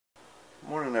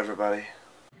everybody.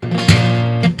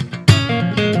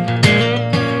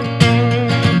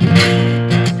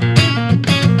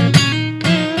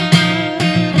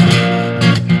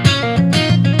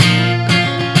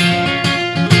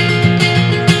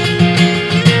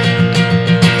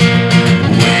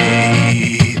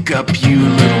 Wake up, you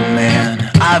little man.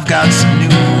 I've got some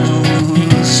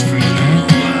news for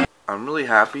you. I'm really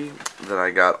happy that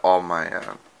I got all my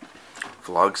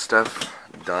vlog stuff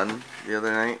done the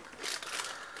other night.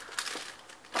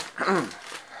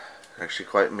 Actually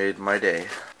quite made my day.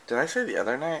 Did I say the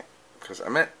other night? Because I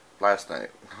meant last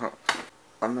night.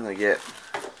 I'm gonna get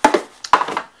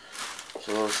a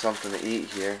little something to eat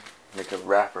here. Make a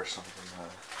wrap or something.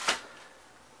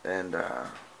 And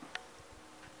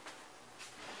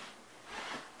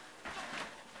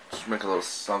just make a little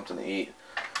something to eat.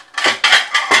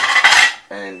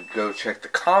 And go check the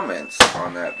comments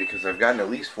on that, because I've gotten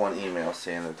at least one email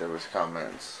saying that there was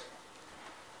comments.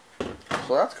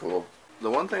 So that's cool. The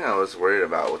one thing I was worried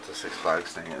about with the Six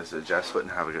Flags thing is that Jess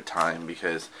wouldn't have a good time,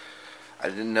 because I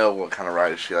didn't know what kind of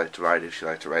rides she liked to ride, if she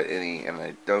liked to ride any, and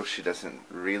I know she doesn't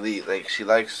really, like, she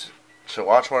likes to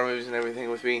watch horror movies and everything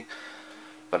with me,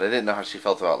 but I didn't know how she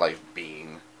felt about, like,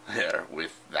 being there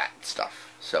with that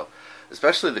stuff. So,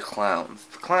 especially the clowns.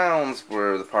 The clowns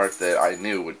were the part that I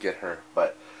knew would get her,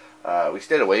 but we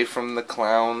stayed away from the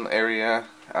clown area.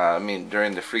 I mean,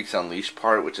 during the Freaks Unleashed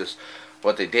part, which is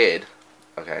what they did.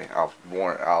 Okay,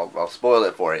 I'll spoil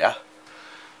it for you.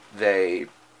 They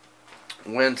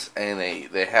went and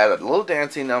they had a little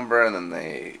dancing number, and then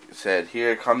they said,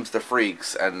 "Here comes the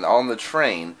freaks," and on the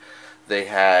train they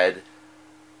had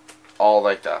all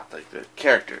like the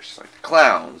characters, like the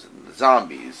clowns and the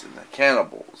zombies and the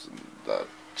cannibals and the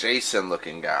Jason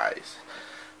looking guys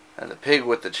and the pig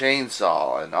with the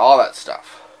chainsaw and all that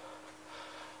stuff,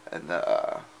 and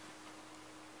the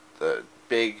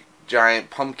big giant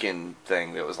pumpkin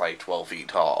thing that was like 12 feet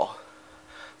tall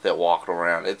that walked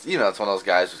around. It's, you know, it's one of those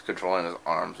guys who's controlling his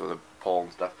arms with a pole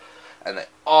and stuff, and they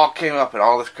all came up in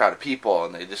all this crowd of people,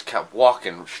 and they just kept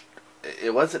walking.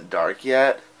 It wasn't dark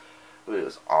yet, but it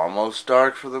was almost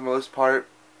dark for the most part,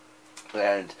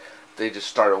 and they just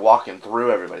started walking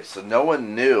through everybody. So no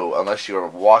one knew, unless you were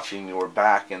watching your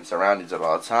back and surroundings at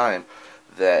all the time,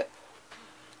 that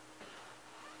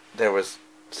there was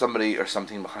somebody or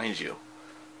something behind you.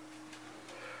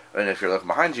 And if you're looking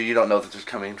behind you, you don't know that there's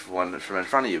coming one from in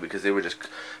front of you, because they were just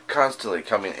constantly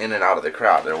coming in and out of the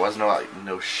crowd. There was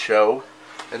no show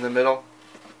in the middle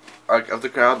of the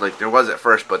crowd. Like, there was at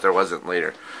first, but there wasn't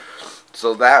later.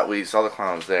 So that, we saw the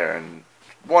clowns there, and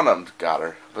one of them got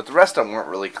her, but the rest of them weren't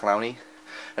really clowny.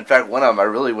 In fact, one of them I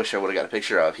really wish I would have got a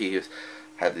picture of. He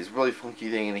had these really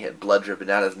funky things, and he had blood dripping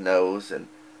down his nose, and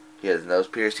he had his nose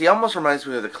pierced. He almost reminds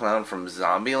me of the clown from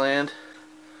Zombieland.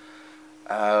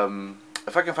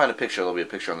 If I can find a picture, there'll be a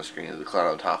picture on the screen of the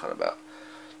clown I'm talking about.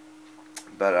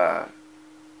 But a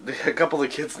couple of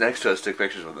kids next to us took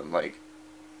pictures with him. Like,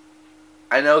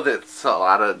 I know that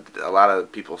a lot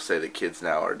of people say that kids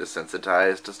now are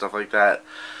desensitized to stuff like that,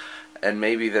 and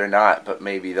maybe they're not, but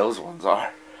maybe those ones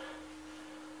are.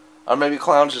 Or maybe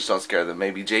clowns just don't scare them.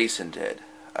 Maybe Jason did.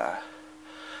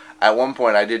 At one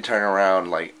point, I did turn around,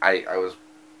 like,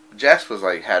 Jess was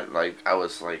like, I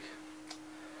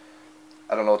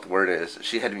don't know what the word is.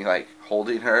 She had me, like,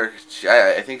 holding her.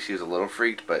 I think she was a little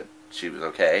freaked, but she was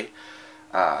okay.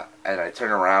 And I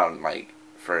turned around, like,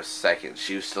 for a second.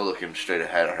 She was still looking straight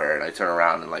ahead of her, and I turned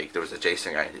around, and, like, there was a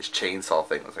Jason guy, and his chainsaw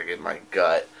thing was, like, in my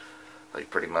gut. Like,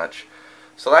 pretty much.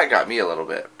 So that got me a little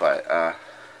bit, but, I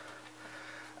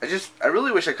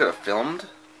really wish I could have filmed,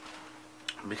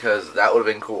 because that would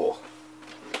have been cool.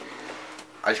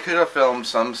 I could have filmed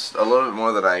a little bit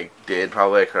more than I did,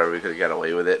 probably. I probably could have got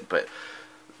away with it, but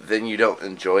then you don't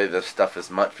enjoy this stuff as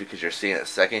much, because you're seeing it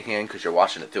secondhand, because you're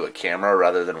watching it through a camera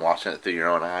rather than watching it through your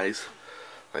own eyes.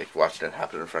 Like, watching it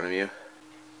happen in front of you.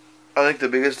 I think the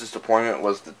biggest disappointment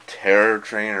was the terror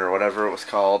train, or whatever it was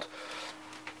called,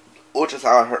 which is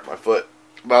how I hurt my foot.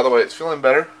 By the way, it's feeling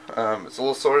better. It's a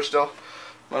little sore still,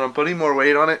 but I'm putting more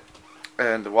weight on it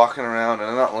and walking around, and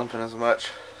I'm not limping as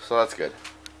much, so that's good.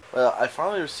 Well, I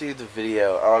finally received the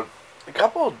video I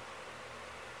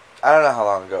don't know how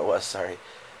long ago it was, sorry.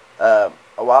 A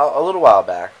little while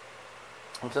back,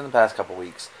 within the past couple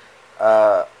weeks.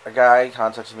 A guy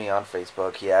contacted me on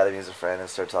Facebook. He added me as a friend and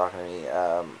started talking to me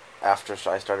after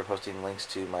I started posting links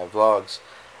to my vlogs,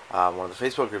 one of the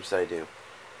Facebook groups that I do.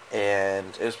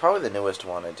 And it was probably the newest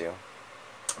one I do.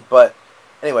 But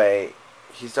anyway,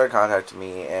 he started contacting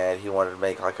me, and he wanted to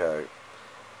make like I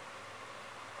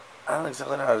don't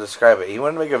exactly know how to describe it. He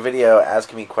wanted to make a video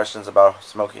asking me questions about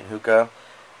smoking hookah,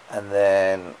 and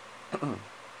then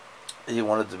he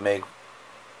wanted to make,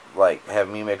 like, have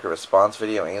me make a response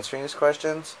video answering his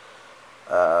questions.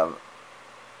 I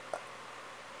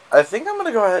think I'm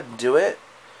gonna go ahead and do it,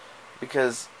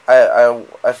 because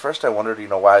at first I wondered, you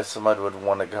know, why someone would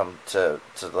want to come to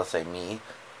let's say me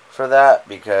for that,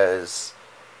 because,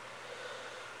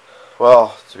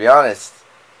 well, to be honest,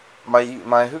 my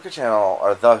hookah channel,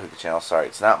 or the hookah channel, sorry,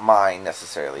 it's not mine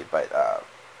necessarily, but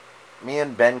me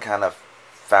and Ben kind of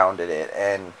founded it,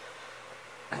 and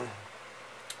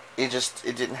it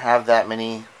didn't have that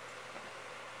many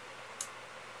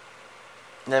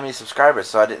subscribers,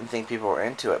 so I didn't think people were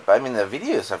into it. But I mean, the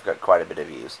videos have got quite a bit of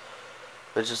views,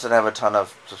 but it just didn't have a ton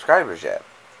of subscribers yet.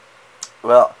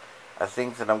 Well, I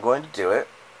think that I'm going to do it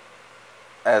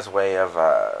as a way of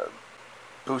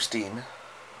boosting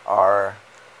our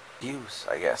views,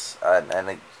 I guess,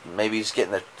 and maybe just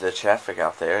getting the traffic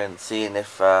out there and seeing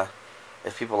if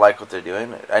people like what they're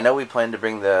doing. I know we plan to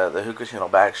bring the hookah channel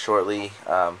back shortly.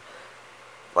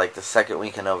 Like the second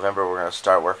week in November, we're gonna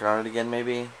start working on it again,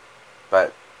 maybe.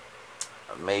 But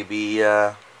maybe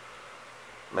I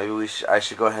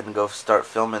should go ahead and go start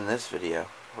filming this video.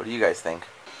 What do you guys think?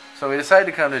 So we decided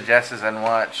to come to Jess's and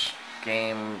watch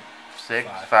game 6,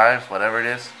 5, whatever it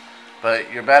is.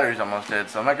 But your battery's almost dead,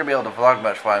 so I'm not going to be able to vlog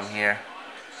much while I'm here.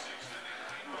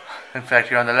 In fact,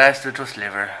 you're on the last little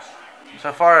sliver.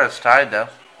 So far it's tied though.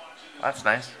 That's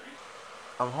nice.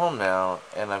 I'm home now,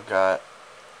 and I've got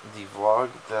the vlog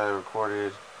that I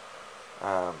recorded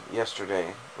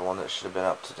yesterday, the one that should have been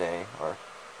up today, or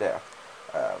yeah.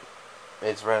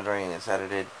 It's rendering, it's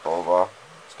edited, blah blah blah.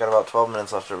 It's got about 12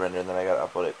 minutes left to render, and then I gotta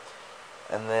upload it.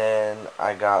 And then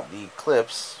I got the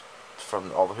clips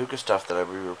from all the hookah stuff that I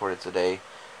re-recorded today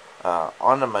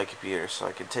onto my computer, so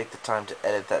I can take the time to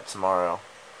edit that tomorrow,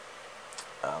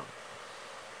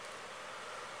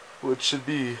 which should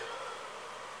be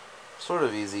sort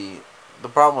of easy. The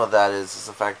problem with that is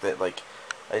the fact that, like,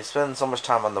 I spend so much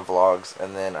time on the vlogs,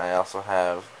 and then I also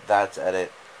have that to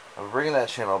edit. I'm bringing that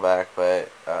channel back,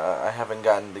 but I haven't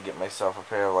gotten to get myself a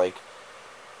pair of, like,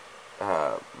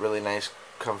 really nice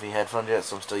comfy headphones yet,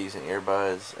 so I'm still using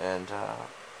earbuds, and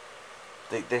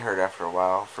they hurt after a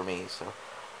while for me, so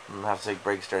I'm going to have to take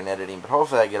breaks during editing, but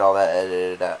hopefully I get all that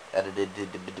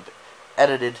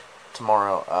edited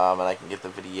tomorrow, and I can get the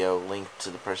video linked to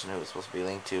the person who it's supposed to be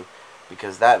linked to,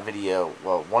 because that video,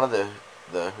 well, one of the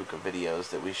hookah videos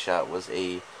that we shot was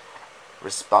a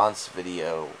response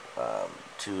video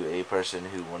to a person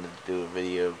who wanted to do a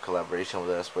video collaboration with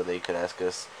us, where they could ask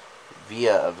us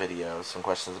via a video some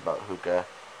questions about hookah,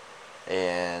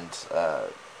 and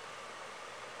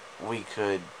we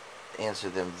could answer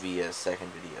them via a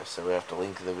second video, so we have to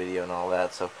link the video and all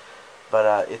that. So,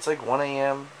 but it's like 1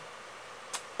 a.m.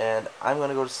 and I'm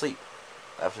gonna go to sleep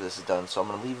after this is done, so I'm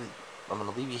gonna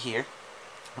leave you here.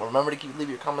 Well, remember to leave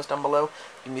your comments down below.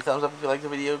 Give me a thumbs up if you liked the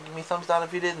video. Give me a thumbs down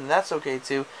if you didn't, and that's okay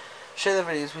too. Share the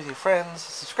videos with your friends.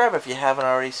 Subscribe if you haven't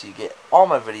already, so you get all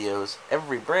my videos,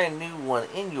 every brand new one,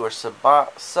 in your sub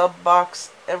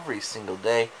box every single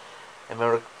day. And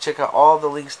remember to check out all the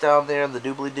links down there in the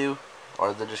doobly-doo,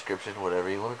 or the description, whatever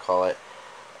you want to call it.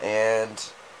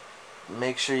 And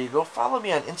make sure you go follow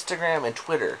me on Instagram and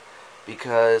Twitter,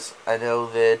 because I know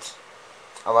that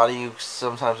a lot of you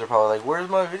sometimes are probably like, where's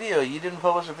my video? You didn't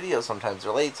publish a video. Sometimes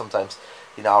they're late. Sometimes,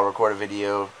 you know, I'll record a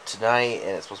video tonight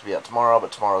and it's supposed to be out tomorrow,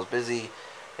 but tomorrow's busy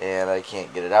and I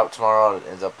can't get it out tomorrow. It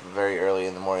ends up very early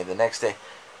in the morning the next day.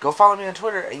 Go follow me on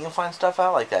Twitter and you'll find stuff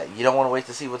out like that. You don't want to wait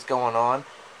to see what's going on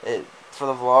for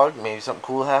the vlog. Maybe something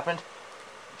cool happened.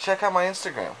 Check out my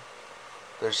Instagram.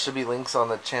 There should be links on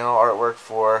the channel artwork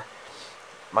for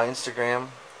my Instagram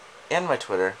and my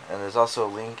Twitter, and there's also a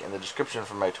link in the description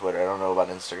for my Twitter. I don't know about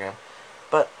Instagram,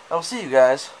 but I'll see you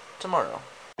guys tomorrow.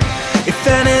 If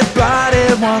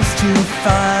anybody wants to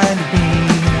find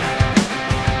me,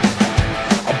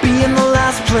 I'll be in the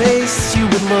last place you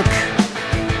would look,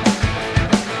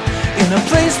 in a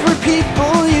place where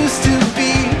people used to